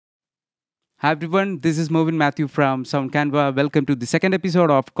Hi everyone, this is Mervin Matthew from SoundCanva. Welcome to the second episode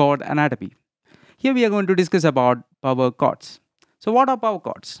of Chord Anatomy. Here we are going to discuss about power chords. So what are power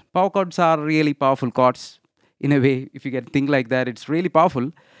chords? Power chords are really powerful chords. In a way, if you can think like that, it's really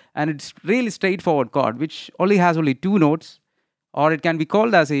powerful and it's really straightforward chord which has only two notes, or it can be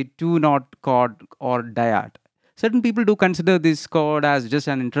called as a two-note chord or dyad. Certain people do consider this chord as just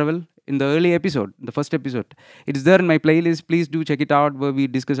an interval. In the early episode, the first episode, it is there in my playlist. Please do check it out, where we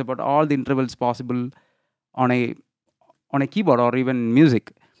discuss about all the intervals possible on a keyboard or even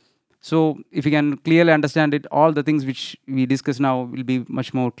music. So if you can clearly understand it, all the things which we discuss now will be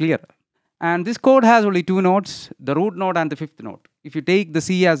much more clear. And this chord has only two notes, the root note and the fifth note. If you take the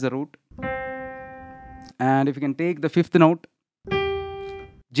C as the root, and if you can take the fifth note,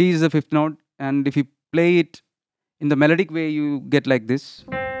 G is the fifth note, and if you play it in the melodic way, you get like this.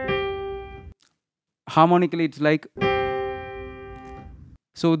 Harmonically, it's like.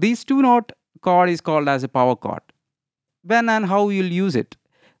 So these two note chord is called as a power chord. When and how you'll use it?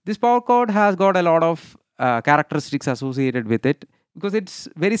 This power chord has got a lot of characteristics associated with it, because it's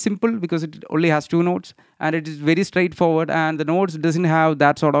very simple, because it only has two notes and it is very straightforward, and the notes doesn't have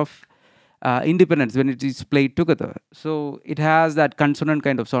that sort of independence when it is played together. So it has that consonant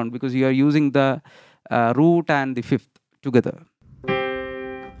kind of sound because you are using the root and the fifth together.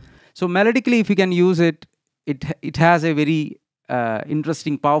 So melodically, if you can use it, it has a very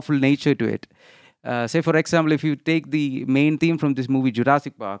interesting, powerful nature to it. Say, for example, if you take the main theme from this movie,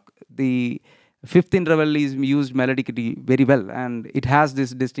 Jurassic Park, the fifth interval is used melodically very well, and it has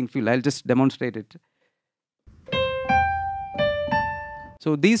this distinct feel. I'll just demonstrate it.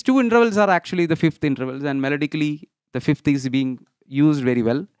 So these two intervals are actually the fifth intervals, and melodically, the fifth is being used very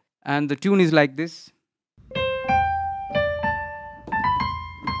well. And the tune is like this.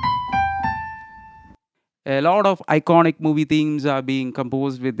 A lot of iconic movie themes are being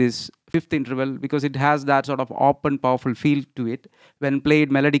composed with this fifth interval because it has that sort of open, powerful feel to it when played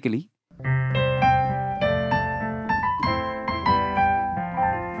melodically.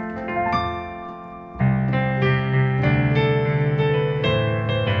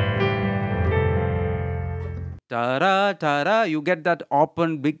 Tara, tara, you get that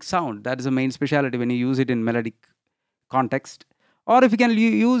open, big sound. That is the main speciality when you use it in melodic context. Or if you can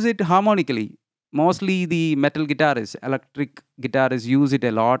use it harmonically. Mostly the metal guitarists, electric guitarists use it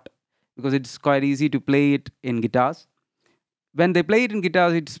a lot because it's quite easy to play it in guitars. When they play it in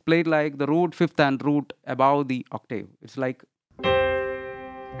guitars, it's played like the root, fifth, and root above the octave. It's like.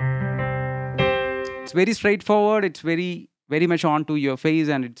 It's very straightforward, it's very much onto your face,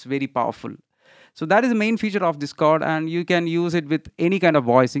 and it's very powerful. So that is the main feature of this chord, and you can use it with any kind of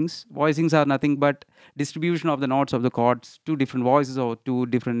voicings. Voicings are nothing but distribution of the notes of the chords to different voices or to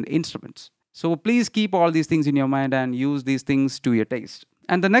different instruments. So please keep all these things in your mind and use these things to your taste.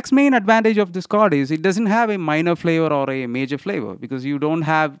 And the next main advantage of this chord is it doesn't have a minor flavor or a major flavor, because you don't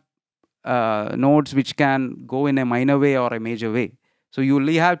have notes which can go in a minor way or a major way. So you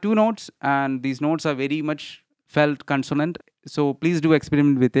only have two notes, and these notes are very much felt consonant. So please do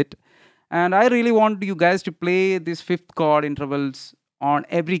experiment with it. And I really want you guys to play this fifth chord intervals on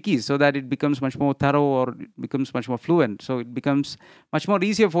every key so that it becomes much more thorough, or it becomes much more fluent. So it becomes much more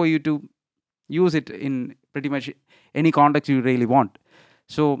easier for you to use it in pretty much any context you really want.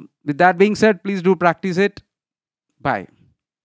 So with that being said, please do practice it. Bye.